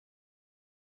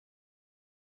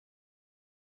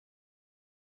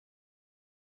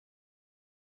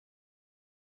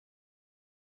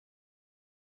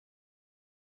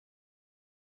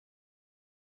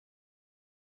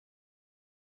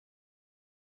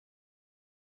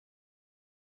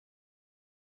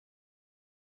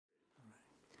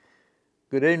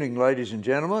Good evening, ladies and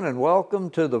gentlemen, and welcome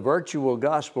to the virtual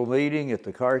gospel meeting at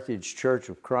the Carthage Church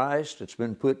of Christ. It's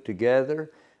been put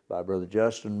together by Brother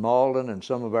Justin Malden and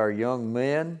some of our young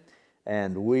men,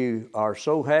 and we are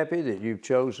so happy that you've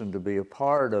chosen to be a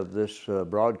part of this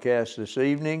broadcast this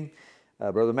evening.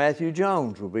 Brother Matthew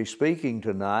Jones will be speaking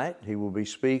tonight. He will be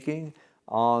speaking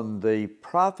on the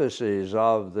prophecies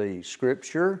of the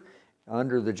Scripture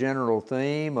under the general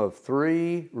theme of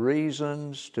 3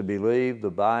 reasons to believe the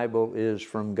Bible is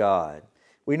from God.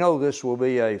 We know this will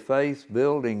be a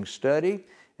faith-building study,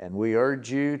 and we urge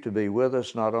you to be with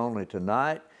us not only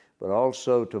tonight, but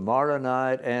also tomorrow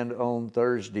night and on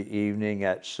Thursday evening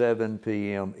at 7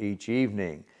 p.m. each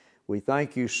evening. We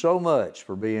thank you so much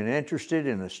for being interested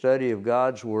in the study of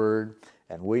God's Word,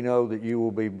 and we know that you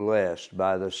will be blessed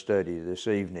by the study this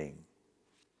evening.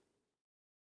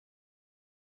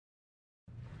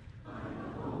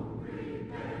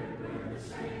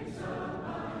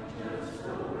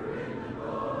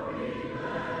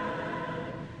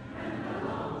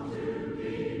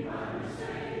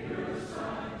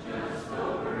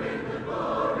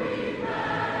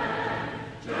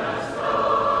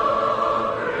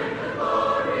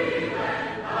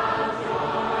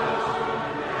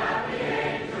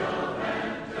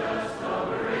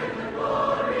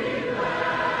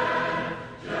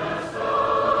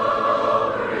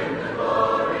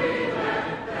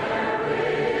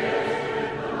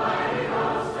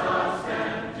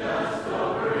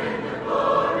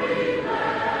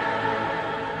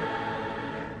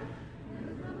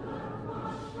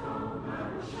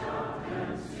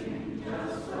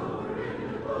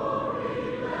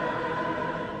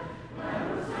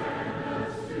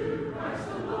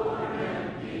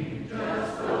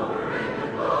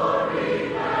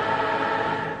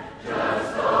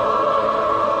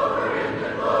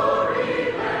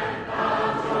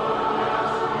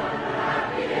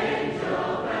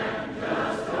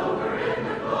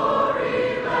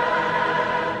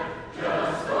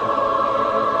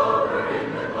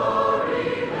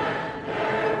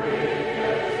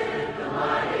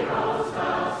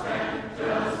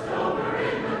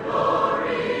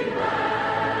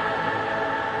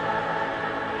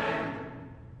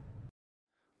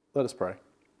 Let us pray.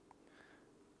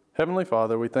 Heavenly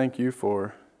Father, we thank you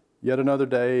for yet another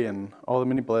day and all the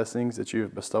many blessings that you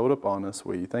have bestowed upon us.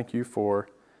 We thank you for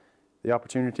the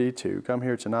opportunity to come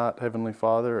here tonight, Heavenly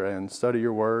Father, and study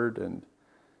your word. And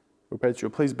we pray that you'll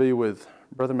please be with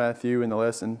Brother Matthew in the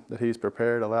lesson that he's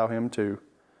prepared. Allow him to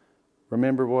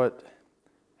remember what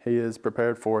he has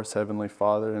prepared for us, Heavenly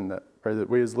Father, and pray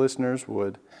that we as listeners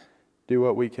would do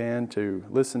what we can to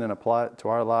listen and apply it to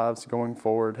our lives going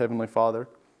forward, Heavenly Father.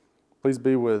 Please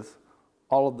be with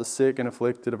all of the sick and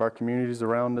afflicted of our communities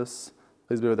around us.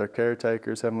 Please be with our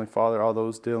caretakers, Heavenly Father, all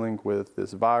those dealing with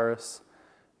this virus.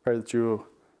 Pray that you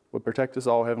would protect us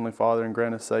all, Heavenly Father, and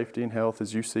grant us safety and health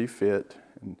as you see fit.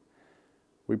 And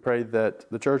we pray that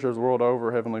the churches the world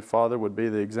over, Heavenly Father, would be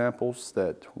the examples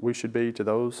that we should be to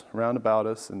those round about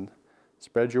us, and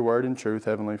spread your word in truth,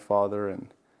 Heavenly Father,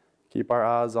 and keep our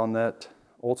eyes on that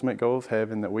ultimate goal of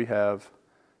heaven that we have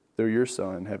through your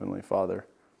Son, Heavenly Father.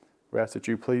 We ask that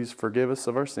you please forgive us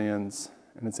of our sins,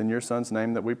 and it's in your Son's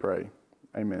name that we pray.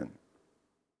 Amen.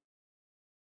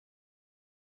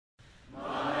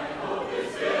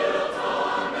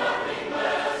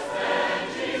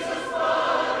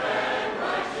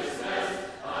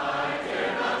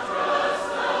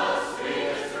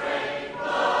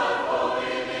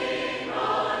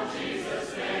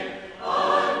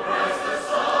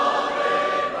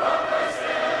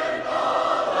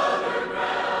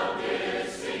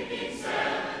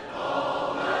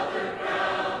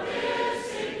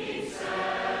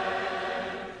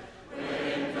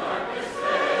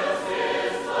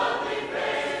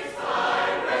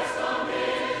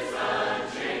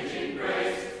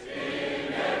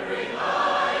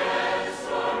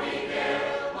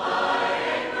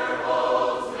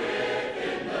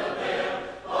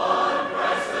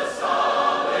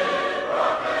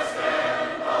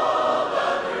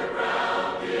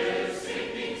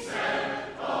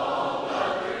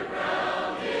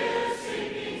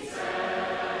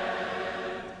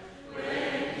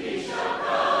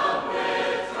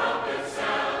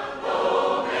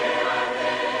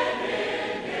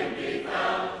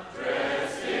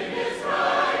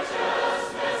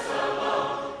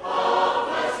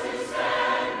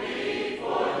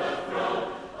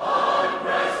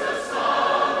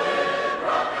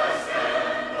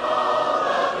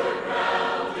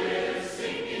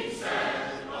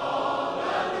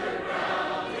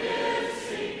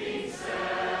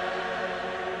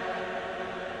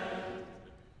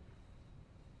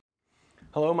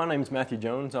 Hello, my name is Matthew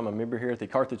Jones. I'm a member here at the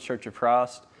Carthage Church of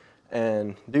Christ,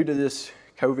 and due to this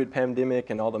COVID pandemic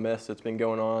and all the mess that's been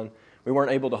going on, we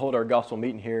weren't able to hold our gospel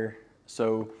meeting here.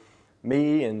 So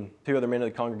me and two other men of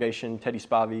the congregation, Teddy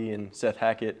Spivey and Seth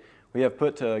Hackett, we have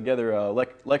put together a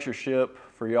lectureship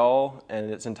for y'all,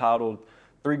 and it's entitled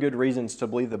 3 Good Reasons to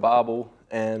Believe the Bible.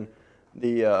 And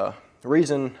the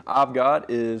reason I've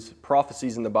got is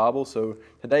prophecies in the Bible. So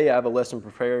today I have a lesson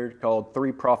prepared called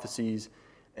 3 Prophecies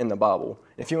in the Bible.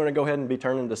 If you want to go ahead and be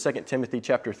turning to 2 Timothy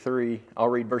chapter 3, I'll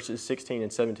read verses 16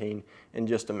 and 17 in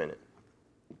just a minute.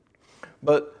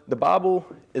 But the Bible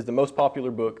is the most popular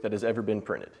book that has ever been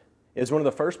printed. It is one of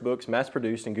the first books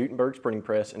mass-produced in Gutenberg's printing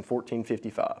press in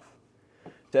 1455.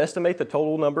 To estimate the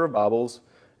total number of Bibles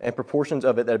and proportions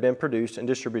of it that have been produced and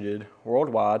distributed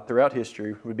worldwide throughout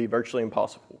history would be virtually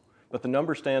impossible, but the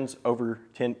number stands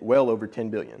well over 10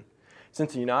 billion.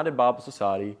 Since the United Bible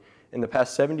Society, in the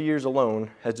past 70 years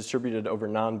alone, has distributed over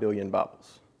 9 billion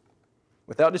Bibles.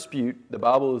 Without dispute, the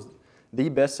Bible is the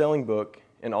best-selling book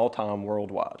in all time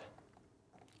worldwide.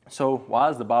 So why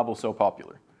is the Bible so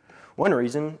popular? One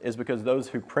reason is because those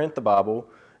who print the Bible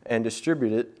and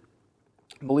distribute it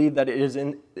believe that it is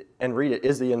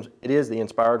the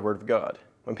inspired Word of God.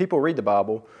 When people read the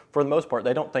Bible, for the most part,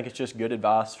 they don't think it's just good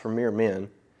advice from mere men,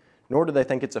 nor do they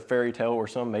think it's a fairy tale or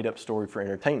some made-up story for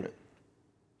entertainment.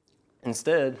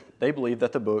 Instead, they believe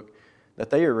that the book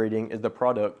that they are reading is the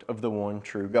product of the one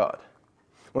true God.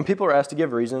 When people are asked to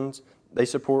give reasons, to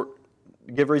support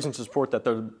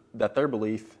that their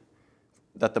belief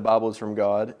that the Bible is from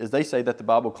God, is they say that the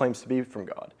Bible claims to be from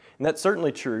God. And that's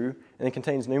certainly true, and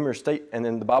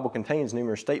the Bible contains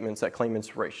numerous statements that claim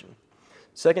inspiration.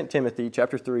 2 Timothy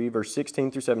chapter 3, verse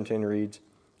 16 through 17 reads,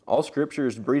 "All Scripture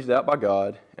is breathed out by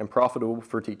God and profitable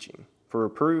for teaching, for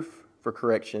reproof, for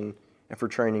correction, and for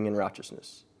training in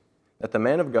righteousness, that the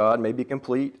man of God may be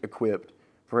complete, equipped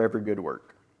for every good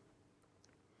work."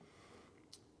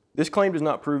 This claim does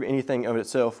not prove anything of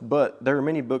itself, but there are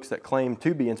many books that claim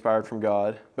to be inspired from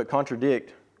God, but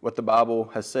contradict what the Bible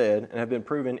has said and have been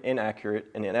proven inaccurate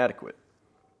and inadequate.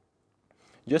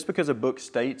 Just because a book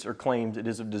states or claims it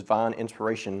is of divine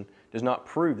inspiration does not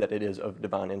prove that it is of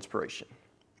divine inspiration.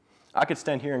 I could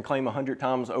stand here and claim 100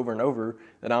 times over and over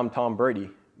that I'm Tom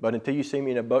Brady, but until you see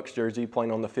me in a Bucs jersey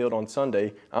playing on the field on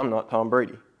Sunday, I'm not Tom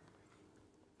Brady.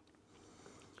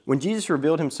 When Jesus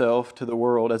revealed himself to the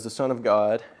world as the Son of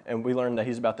God, and we learned that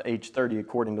he's about to age 30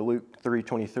 according to Luke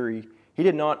 3:23, he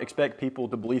did not expect people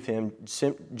to believe him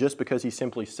just because he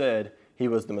simply said he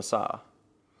was the Messiah.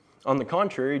 On the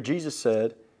contrary, Jesus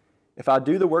said, "If I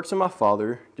do the works of my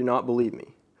Father, do not believe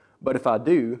me. But if I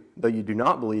do, though you do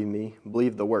not believe me,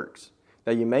 believe the works,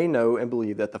 that you may know and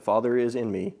believe that the Father is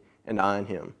in me, and I in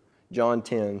him." John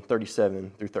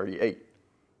 10:37 through 38.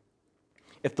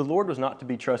 If the Lord was not to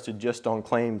be trusted just on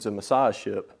claims of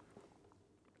messiahship,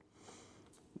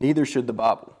 neither should the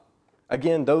Bible.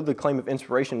 Again, though the claim of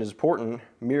inspiration is important,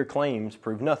 mere claims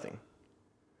prove nothing.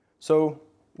 So,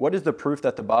 what is the proof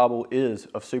that the Bible is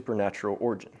of supernatural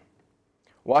origin?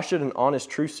 Why should an honest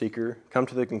truth seeker come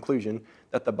to the conclusion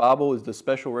that the Bible is the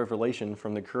special revelation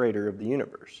from the Creator of the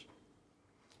universe?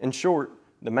 In short,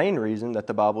 the main reason that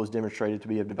the Bible is demonstrated to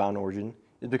be of divine origin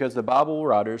is because the Bible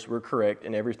writers were correct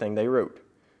in everything they wrote,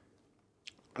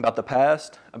 about the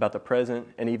past, about the present,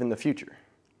 and even the future.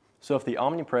 So if the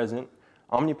omnipresent,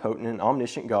 omnipotent, and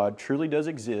omniscient God truly does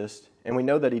exist, and we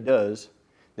know that he does,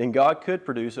 then God could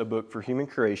produce a book for human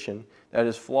creation that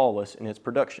is flawless in its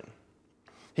production.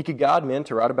 He could guide men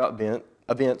to write about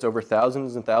events over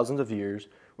thousands and thousands of years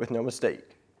with no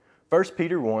mistake. 1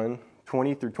 Peter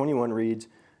 1:20 through 21 reads,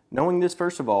 "Knowing this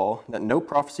first of all, that no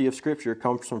prophecy of Scripture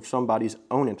comes from somebody's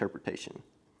own interpretation.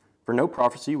 For no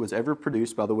prophecy was ever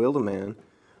produced by the will of man,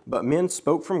 but men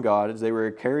spoke from God as they were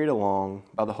carried along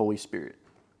by the Holy Spirit."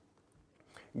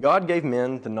 God gave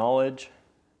men the knowledge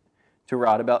to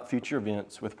write about future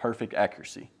events with perfect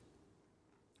accuracy.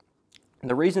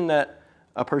 The reason that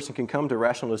a person can come to a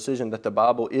rational decision that the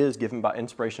Bible is given by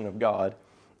inspiration of God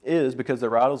is because the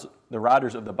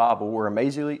writers of the Bible were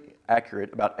amazingly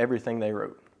accurate about everything they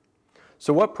wrote.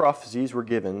 So what prophecies were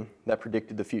given that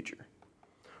predicted the future?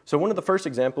 So one of the first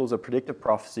examples of predictive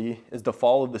prophecy is the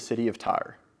fall of the city of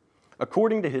Tyre.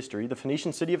 According to history, the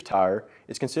Phoenician city of Tyre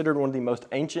is considered one of the most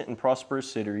ancient and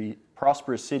prosperous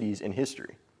cities in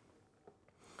history.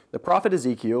 The prophet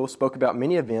Ezekiel spoke about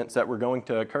many events that were going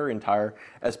to occur in Tyre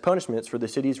as punishments for the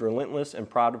city's relentless and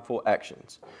prideful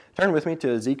actions. Turn with me to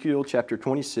Ezekiel chapter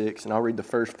 26, and I'll read the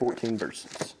first 14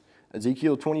 verses.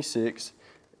 Ezekiel 26,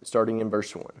 starting in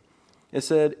verse 1. It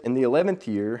said, "In the 11th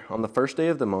year, on the first day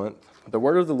of the month, the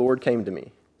word of the Lord came to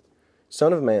me.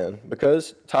 Son of man,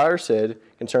 because Tyre said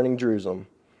concerning Jerusalem,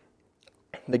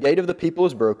 the gate of the people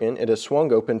is broken, it has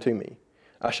swung open to me.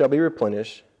 I shall be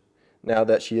replenished now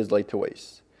that she is laid to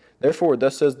waste. Therefore,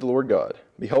 thus says the Lord God,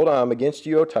 behold, I am against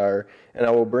you, O Tyre, and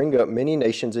I will bring up many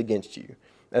nations against you,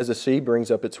 as the sea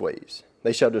brings up its waves.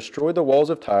 They shall destroy the walls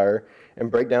of Tyre and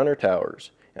break down her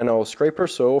towers, and I will scrape her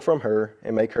soil from her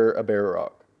and make her a bare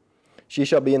rock. She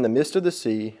shall be in the midst of the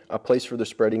sea, a place for the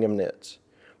spreading of nets.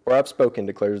 For I have spoken,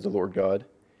 declares the Lord God.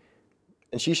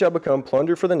 And she shall become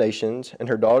plunder for the nations, and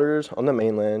her daughters on the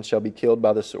mainland shall be killed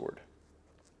by the sword.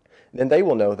 Then they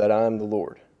will know that I am the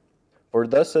Lord. For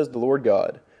thus says the Lord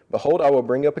God, behold, I will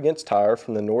bring up against Tyre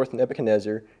from the north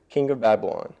Nebuchadnezzar, king of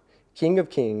Babylon, king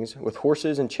of kings, with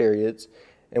horses and chariots,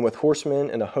 and with horsemen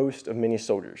and a host of many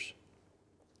soldiers.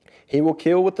 He will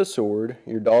kill with the sword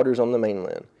your daughters on the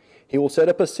mainland. He will set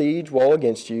up a siege wall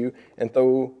against you, and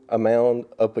throw a mound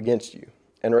up against you,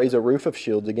 and raise a roof of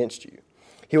shields against you.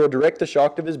 He will direct the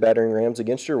shock of his battering rams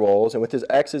against your walls, and with his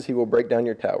axes he will break down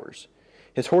your towers.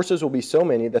 His horses will be so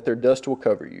many that their dust will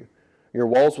cover you. Your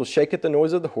walls will shake at the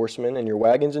noise of the horsemen, and your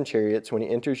wagons and chariots when he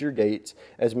enters your gates,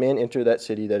 as men enter that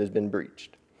city that has been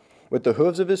breached. With the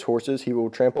hooves of his horses he will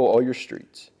trample all your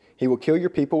streets. He will kill your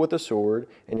people with a sword,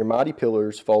 and your mighty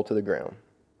pillars fall to the ground.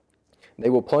 They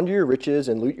will plunder your riches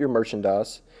and loot your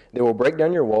merchandise. They will break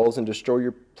down your walls and destroy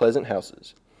your pleasant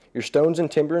houses. Your stones and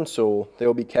timber and soil, they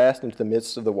will be cast into the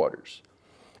midst of the waters.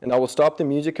 And I will stop the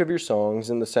music of your songs,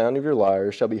 and the sound of your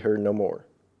lyres shall be heard no more.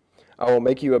 I will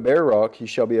make you a bare rock, you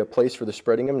shall be a place for the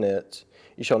spreading of nets.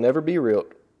 You shall never be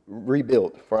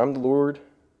rebuilt, for I am the Lord,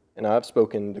 and I have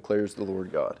spoken, declares the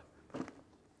Lord God.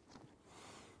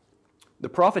 The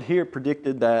prophet here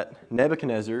predicted that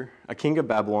Nebuchadnezzar, a king of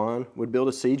Babylon, would build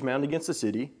a siege mound against the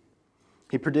city.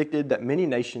 He predicted that many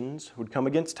nations would come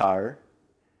against Tyre.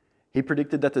 He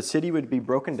predicted that the city would be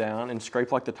broken down and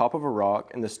scraped like the top of a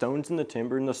rock, and the stones and the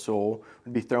timber and the soil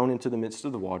would be thrown into the midst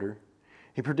of the water.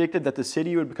 He predicted that the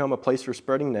city would become a place for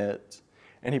spreading nets,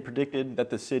 and he predicted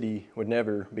that the city would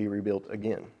never be rebuilt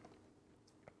again.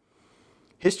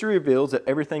 History reveals that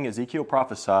everything Ezekiel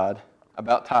prophesied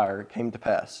about Tyre came to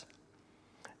pass.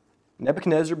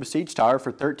 Nebuchadnezzar besieged Tyre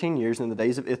for 13 years in the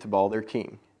days of Ithbal, their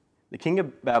king. The king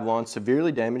of Babylon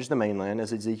severely damaged the mainland,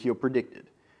 as Ezekiel predicted,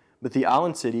 but the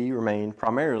island city remained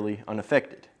primarily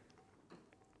unaffected.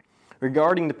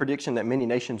 Regarding the prediction that many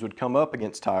nations would come up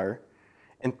against Tyre,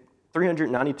 in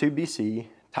 392 BC,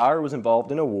 Tyre was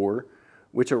involved in a war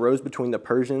which arose between the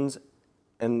Persians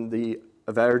and the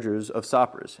Avagers of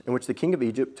Cyprus, in which the king of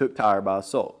Egypt took Tyre by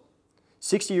assault.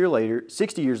 60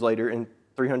 years later, in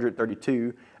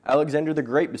 332, Alexander the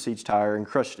Great besieged Tyre and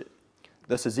crushed it.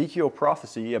 Thus, Ezekiel's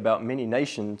prophecy about many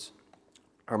nations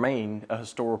remained a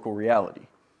historical reality.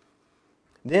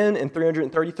 Then, in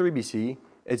 333 BC,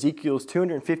 Ezekiel's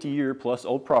 250-year-plus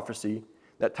old prophecy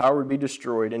that Tyre would be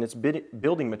destroyed and its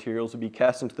building materials would be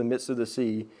cast into the midst of the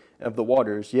sea of the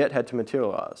waters yet had to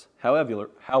materialize.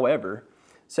 However,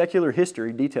 secular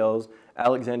history details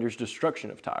Alexander's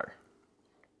destruction of Tyre,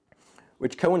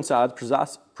 which coincides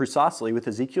precisely with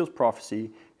Ezekiel's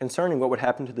prophecy concerning what would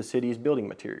happen to the city's building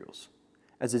materials.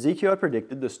 As Ezekiel had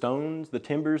predicted, the stones, the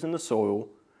timbers, and the soil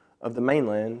of the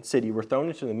mainland city were thrown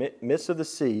into the midst of the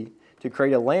sea to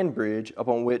create a land bridge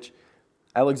upon which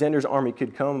Alexander's army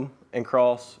could come and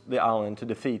cross the island to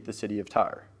defeat the city of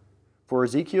Tyre. For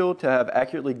Ezekiel to have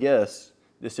accurately guessed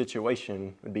this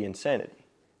situation would be insanity.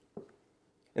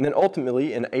 And then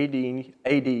ultimately, in AD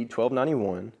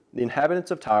 1291, the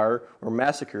inhabitants of Tyre were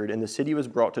massacred and the city was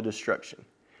brought to destruction.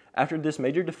 After this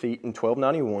major defeat in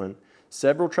 1291,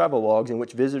 several travelogues in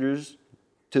which visitors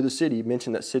to the city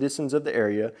mention that citizens of the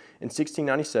area in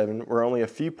 1697 were only a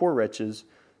few poor wretches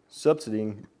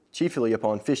subsisting chiefly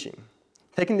upon fishing.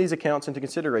 Taking these accounts into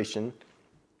consideration,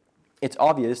 it's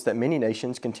obvious that many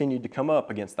nations continued to come up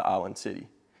against the island city,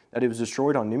 that it was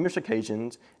destroyed on numerous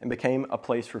occasions and became a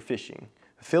place for fishing,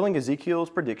 fulfilling Ezekiel's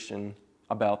prediction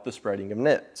about the spreading of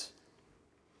nets.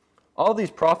 All of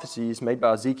these prophecies made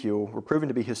by Ezekiel were proven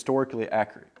to be historically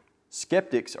accurate.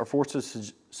 Skeptics are forced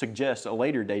to suggest a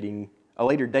later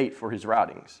date for his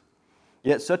writings.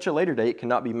 Yet such a later date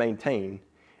cannot be maintained,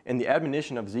 and the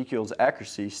admonition of Ezekiel's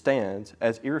accuracy stands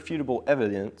as irrefutable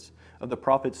evidence of the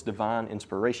prophet's divine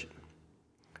inspiration.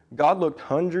 God looked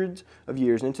hundreds of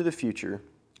years into the future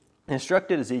and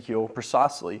instructed Ezekiel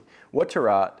precisely what to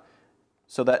write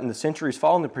so that in the centuries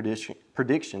following the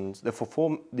predictions, the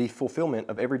fulfillment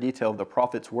of every detail of the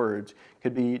prophet's words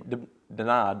could be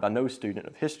denied by no student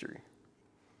of history.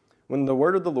 When the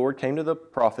word of the Lord came to the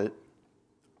prophet,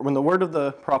 when the word of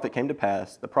the prophet came to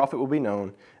pass, the prophet will be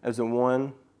known as the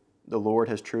one the Lord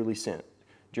has truly sent.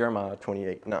 Jeremiah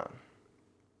 28:9.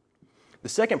 The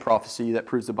second prophecy that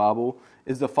proves the Bible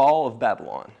is the fall of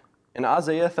Babylon. In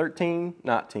Isaiah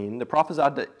 13:19, the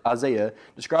prophet Isaiah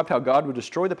described how God would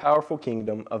destroy the powerful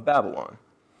kingdom of Babylon.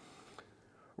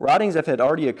 Writings that had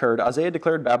already occurred, Isaiah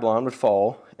declared Babylon would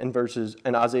fall in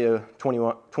Isaiah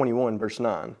 21, verse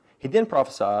 9. He then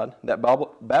prophesied that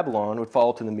Babylon would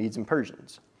fall to the Medes and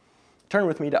Persians. Turn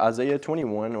with me to Isaiah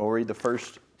 21, and we'll read the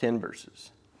first 10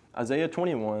 verses. Isaiah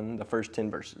 21, the first 10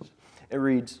 verses. It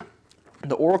reads,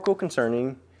 "The oracle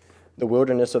concerning the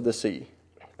wilderness of the sea.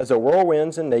 As the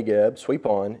whirlwinds in Negeb sweep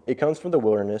on, it comes from the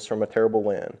wilderness, from a terrible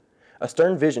land. A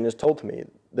stern vision is told to me.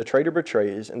 The traitor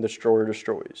betrays, and the destroyer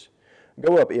destroys.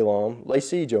 Go up, Elam, lay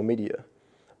siege, O Media.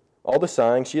 All the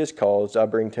sighing she has caused I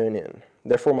bring to an end.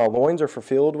 Therefore my loins are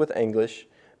fulfilled with anguish.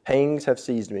 Pangs have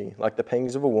seized me, like the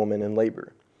pangs of a woman in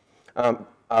labor. I'm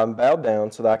bowed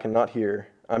down so that I cannot hear.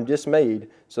 I'm dismayed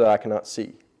so that I cannot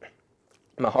see.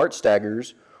 My heart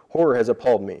staggers. Horror has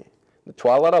appalled me. The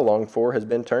twilight I longed for has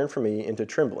been turned for me into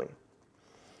trembling.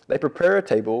 They prepare a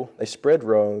table, they spread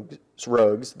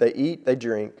rugs, they eat, they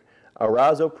drink.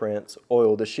 Arise, O prince,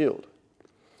 oil the shield.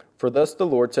 For thus the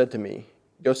Lord said to me,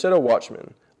 Go set a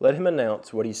watchman, let him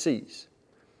announce what he sees.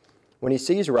 When he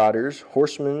sees riders,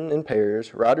 horsemen in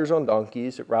pairs, riders on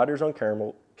donkeys, riders on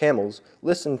camels,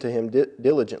 listen to him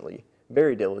diligently,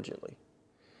 very diligently.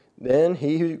 Then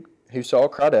he who saw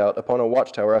cried out, Upon a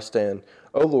watchtower I stand,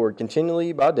 O Lord,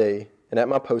 continually by day, and at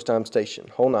my post I am stationed,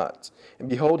 whole nights. And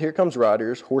behold, here comes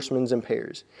riders, horsemen in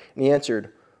pairs. And he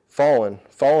answered, Fallen,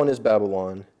 fallen is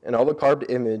Babylon, and all the carved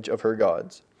image of her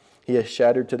gods. He has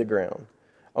shattered to the ground.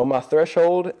 On my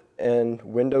threshold and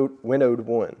windowed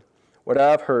one, what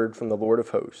I have heard from the Lord of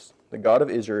hosts, the God of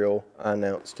Israel, I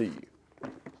announce to you.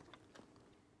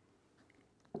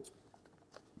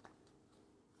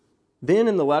 Then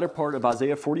in the latter part of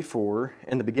Isaiah 44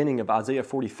 and the beginning of Isaiah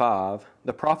 45,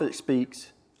 the prophet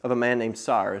speaks of a man named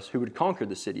Cyrus who would conquer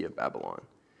the city of Babylon.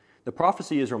 The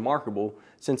prophecy is remarkable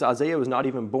since Isaiah was not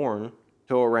even born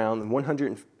till around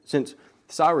 100, since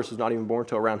Cyrus was not even born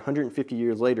till around 150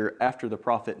 years later after the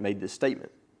prophet made this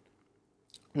statement.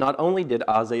 Not only did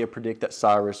Isaiah predict that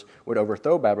Cyrus would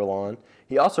overthrow Babylon,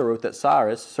 he also wrote that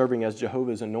Cyrus, serving as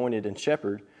Jehovah's anointed and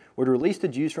shepherd, would release the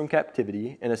Jews from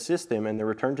captivity and assist them in their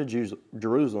return to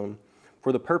Jerusalem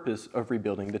for the purpose of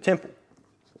rebuilding the temple.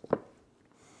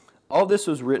 All this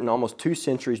was written almost 2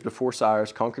 centuries before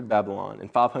Cyrus conquered Babylon in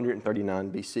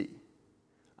 539 BC.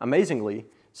 Amazingly,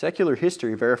 secular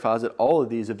history verifies that all of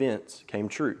these events came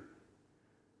true.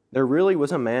 There really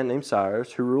was a man named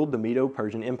Cyrus who ruled the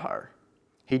Medo-Persian Empire.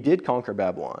 He did conquer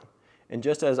Babylon, and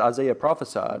just as Isaiah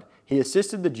prophesied, he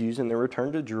assisted the Jews in their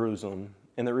return to Jerusalem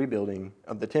and the rebuilding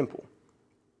of the temple.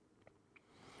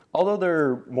 Although there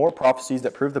are more prophecies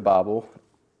that prove the Bible,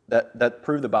 that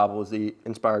prove the Bible is the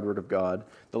inspired word of God,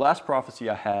 the last prophecy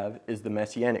I have is the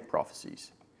Messianic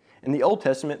prophecies. In the Old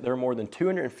Testament, there are more than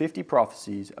 250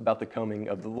 prophecies about the coming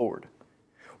of the Lord.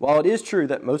 While it is true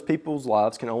that most people's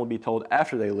lives can only be told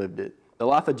after they lived it, the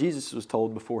life of Jesus was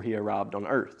told before he arrived on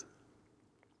earth.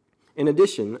 In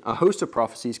addition, a host of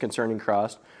prophecies concerning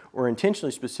Christ were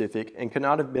intentionally specific and could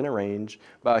not have been arranged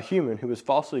by a human who was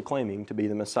falsely claiming to be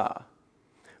the Messiah.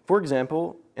 For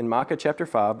example, in Micah chapter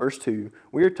 5, verse 2,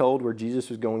 we are told where Jesus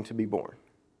was going to be born.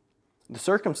 The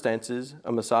circumstances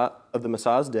of the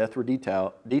Messiah's death were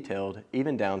detailed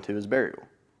even down to his burial.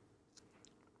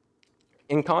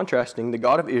 In contrasting the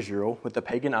God of Israel with the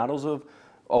pagan idols of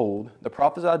old, the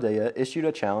prophet Isaiah issued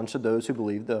a challenge to those who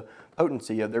believed the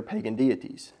potency of their pagan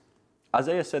deities.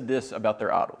 Isaiah said this about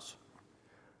their idols.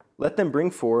 Let them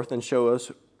bring forth and show us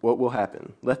what will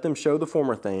happen. Let them show the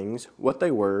former things, what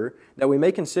they were, that we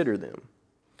may consider them.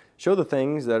 Show the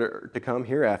things that are to come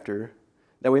hereafter,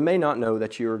 that we may not know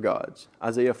that you are gods.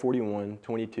 Isaiah 41,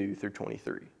 22 through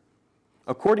 23.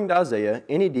 According to Isaiah,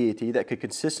 any deity that could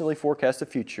consistently forecast the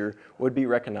future would be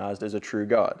recognized as a true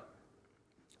God,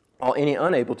 while any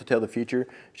unable to tell the future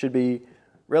should be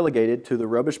relegated to the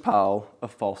rubbish pile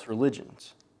of false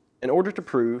religions. In order to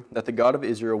prove that the God of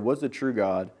Israel was the true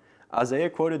God,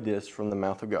 Isaiah quoted this from the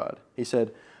mouth of God. He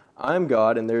said, I am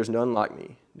God and there is none like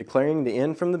me, declaring the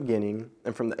end from the beginning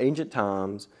and from the ancient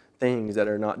times things that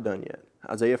are not done yet.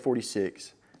 Isaiah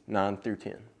 46, 9 through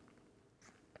 10.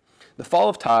 The fall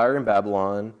of Tyre and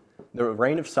Babylon, the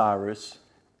reign of Cyrus,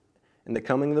 and the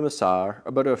coming of the Messiah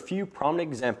are but a few prominent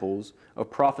examples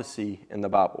of prophecy in the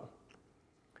Bible.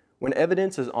 When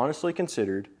evidence is honestly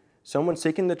considered, someone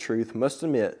seeking the truth must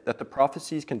admit that the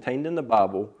prophecies contained in the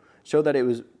Bible show that it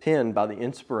was penned by the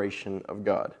inspiration of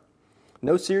God.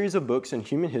 No series of books in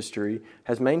human history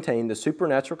has maintained the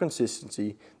supernatural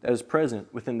consistency that is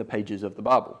present within the pages of the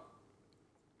Bible.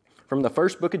 From the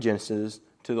first book of Genesis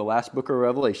to the last book of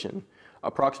Revelation,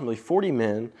 approximately 40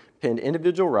 men penned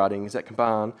individual writings that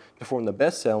combine to form the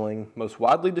best-selling, most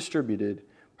widely distributed,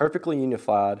 perfectly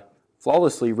unified,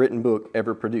 flawlessly written book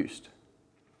ever produced.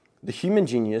 The human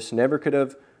genius never could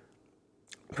have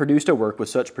produced a work with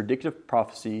such predictive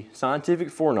prophecy, scientific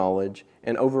foreknowledge,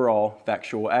 and overall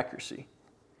factual accuracy.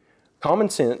 Common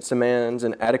sense demands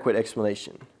an adequate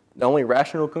explanation. The only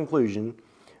rational conclusion,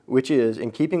 which is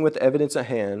in keeping with the evidence at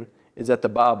hand, is that the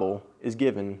Bible is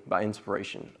given by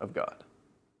inspiration of God.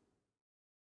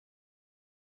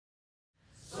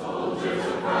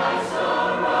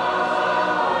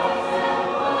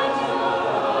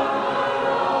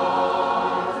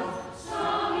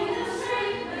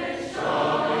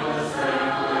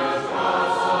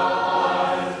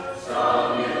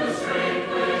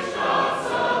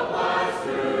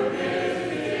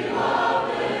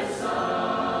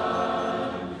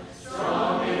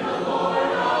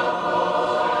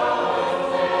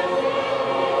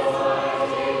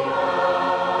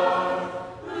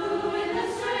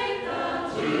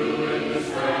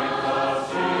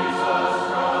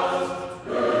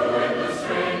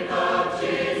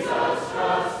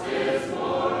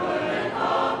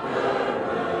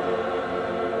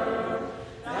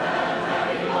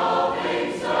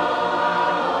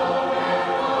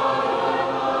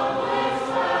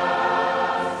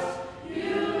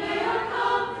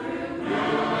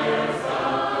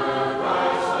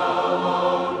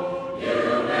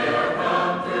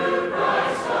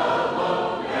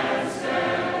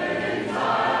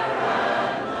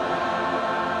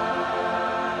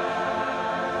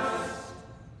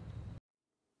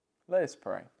 Let us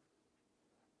pray.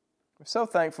 We're so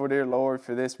thankful, dear Lord,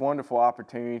 for this wonderful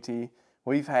opportunity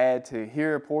we've had to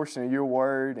hear a portion of your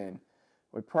word, and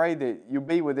we pray that you'll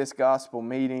be with this gospel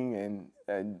meeting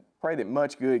and pray that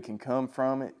much good can come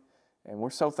from it. And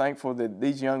we're so thankful that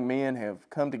these young men have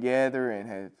come together and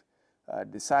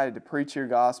have decided to preach your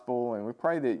gospel, and we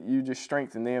pray that you just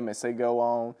strengthen them as they go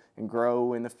on and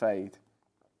grow in the faith.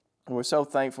 And we're so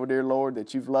thankful, dear Lord,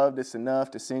 that you've loved us enough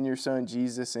to send your Son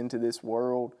Jesus into this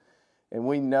world. And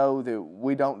we know that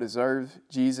we don't deserve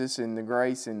Jesus and the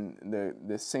grace and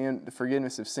the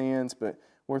forgiveness of sins, but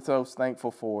we're so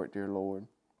thankful for it, dear Lord.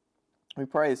 We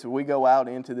pray as we go out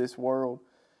into this world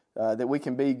that we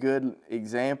can be good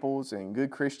examples and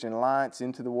good Christian lights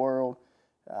into the world,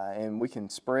 and we can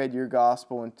spread your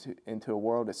gospel into a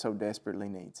world that so desperately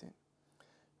needs it.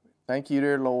 Thank you,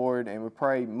 dear Lord, and we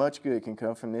pray much good can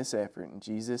come from this effort. In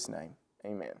Jesus' name,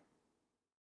 amen.